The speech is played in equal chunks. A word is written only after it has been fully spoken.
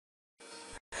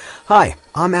Hi,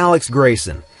 I'm Alex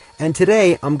Grayson, and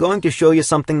today I'm going to show you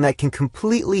something that can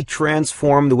completely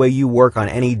transform the way you work on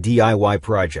any DIY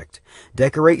project.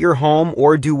 Decorate your home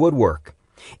or do woodwork.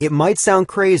 It might sound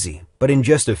crazy, but in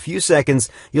just a few seconds,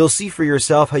 you'll see for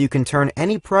yourself how you can turn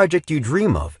any project you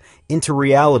dream of into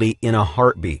reality in a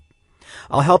heartbeat.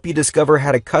 I'll help you discover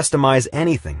how to customize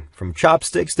anything, from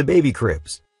chopsticks to baby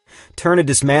cribs. Turn a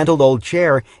dismantled old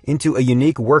chair into a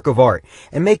unique work of art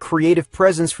and make creative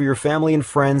presents for your family and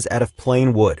friends out of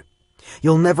plain wood.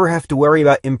 You'll never have to worry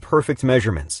about imperfect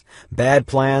measurements, bad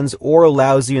plans, or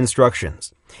lousy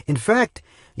instructions. In fact,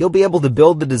 you'll be able to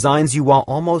build the designs you want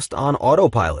almost on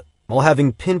autopilot, while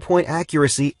having pinpoint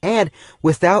accuracy and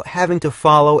without having to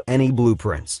follow any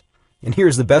blueprints. And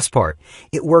here's the best part.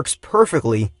 It works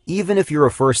perfectly even if you're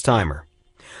a first-timer.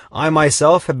 I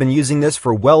myself have been using this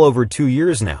for well over 2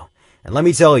 years now, and let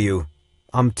me tell you,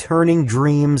 I'm turning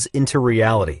dreams into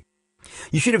reality.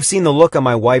 You should have seen the look on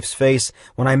my wife's face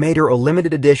when I made her a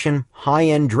limited edition,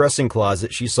 high-end dressing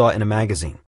closet she saw in a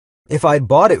magazine. If I'd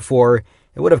bought it for her,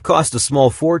 it would have cost a small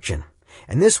fortune,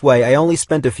 and this way I only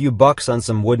spent a few bucks on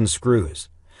some wooden screws.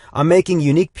 I'm making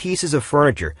unique pieces of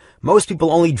furniture most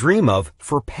people only dream of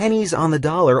for pennies on the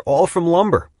dollar, all from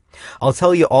lumber. I'll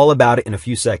tell you all about it in a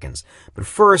few seconds, but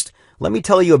first, let me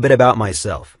tell you a bit about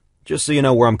myself, just so you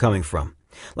know where I'm coming from.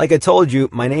 Like I told you,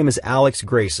 my name is Alex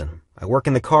Grayson. I work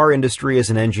in the car industry as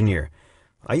an engineer.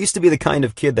 I used to be the kind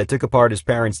of kid that took apart his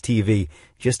parents' TV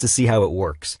just to see how it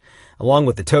works, along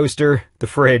with the toaster, the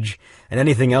fridge, and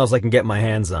anything else I can get my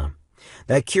hands on.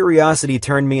 That curiosity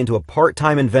turned me into a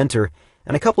part-time inventor,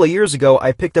 and a couple of years ago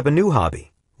I picked up a new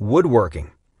hobby,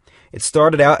 woodworking. It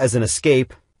started out as an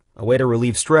escape, a way to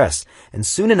relieve stress, and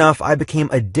soon enough I became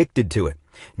addicted to it.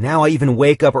 Now I even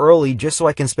wake up early just so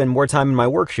I can spend more time in my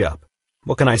workshop.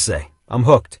 What can I say? I'm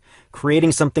hooked.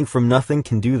 Creating something from nothing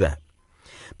can do that.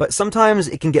 But sometimes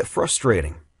it can get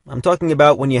frustrating. I'm talking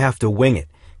about when you have to wing it,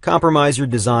 compromise your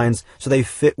designs so they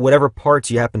fit whatever parts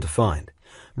you happen to find.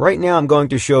 Right now I'm going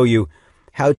to show you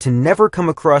how to never come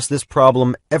across this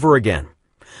problem ever again.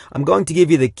 I'm going to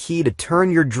give you the key to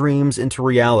turn your dreams into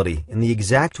reality in the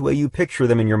exact way you picture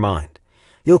them in your mind.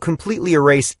 You'll completely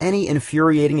erase any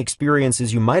infuriating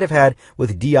experiences you might have had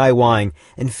with DIYing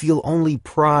and feel only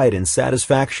pride and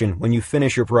satisfaction when you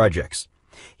finish your projects.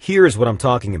 Here's what I'm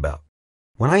talking about.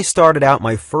 When I started out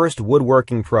my first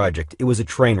woodworking project, it was a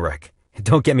train wreck.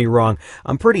 Don't get me wrong,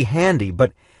 I'm pretty handy,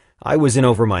 but I was in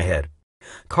over my head.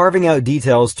 Carving out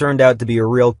details turned out to be a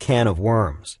real can of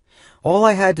worms. All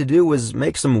I had to do was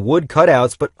make some wood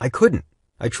cutouts, but I couldn't.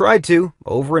 I tried to,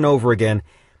 over and over again.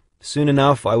 Soon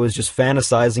enough, I was just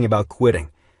fantasizing about quitting.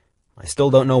 I still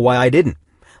don't know why I didn't.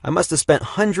 I must have spent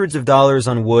hundreds of dollars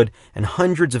on wood and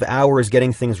hundreds of hours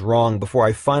getting things wrong before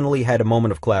I finally had a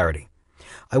moment of clarity.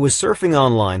 I was surfing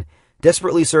online,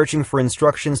 desperately searching for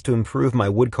instructions to improve my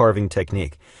wood carving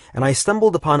technique, and I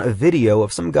stumbled upon a video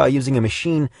of some guy using a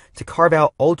machine to carve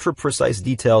out ultra-precise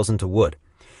details into wood.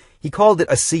 He called it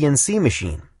a CNC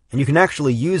machine, and you can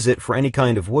actually use it for any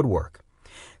kind of woodwork.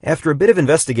 After a bit of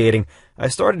investigating, I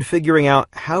started figuring out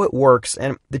how it works,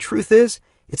 and the truth is,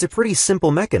 it's a pretty simple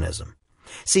mechanism.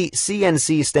 See,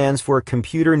 CNC stands for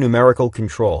Computer Numerical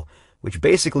Control, which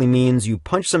basically means you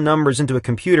punch some numbers into a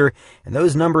computer, and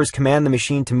those numbers command the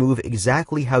machine to move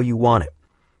exactly how you want it.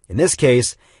 In this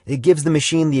case, it gives the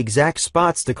machine the exact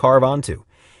spots to carve onto.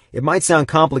 It might sound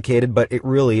complicated, but it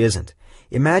really isn't.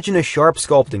 Imagine a sharp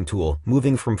sculpting tool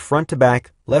moving from front to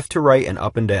back, left to right, and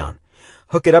up and down.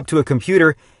 Hook it up to a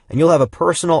computer, and you'll have a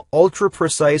personal,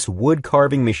 ultra-precise wood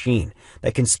carving machine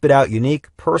that can spit out unique,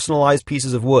 personalized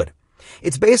pieces of wood.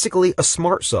 It's basically a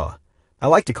smart saw. I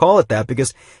like to call it that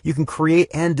because you can create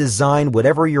and design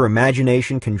whatever your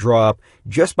imagination can draw up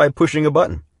just by pushing a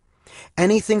button.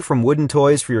 Anything from wooden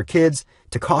toys for your kids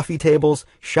to coffee tables,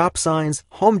 shop signs,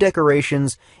 home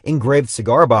decorations, engraved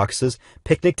cigar boxes,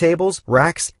 picnic tables,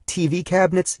 racks, TV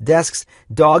cabinets, desks,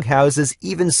 dog houses,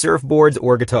 even surfboards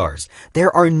or guitars.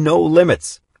 There are no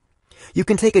limits. You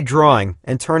can take a drawing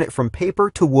and turn it from paper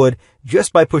to wood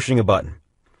just by pushing a button.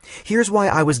 Here's why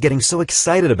I was getting so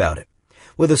excited about it.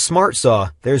 With a smart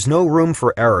saw, there's no room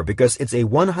for error because it's a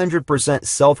 100%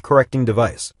 self-correcting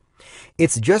device.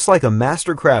 It's just like a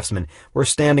master craftsman were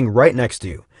standing right next to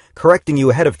you, correcting you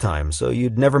ahead of time so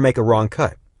you'd never make a wrong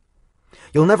cut.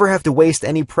 You'll never have to waste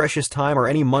any precious time or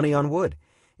any money on wood.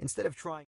 Instead of trying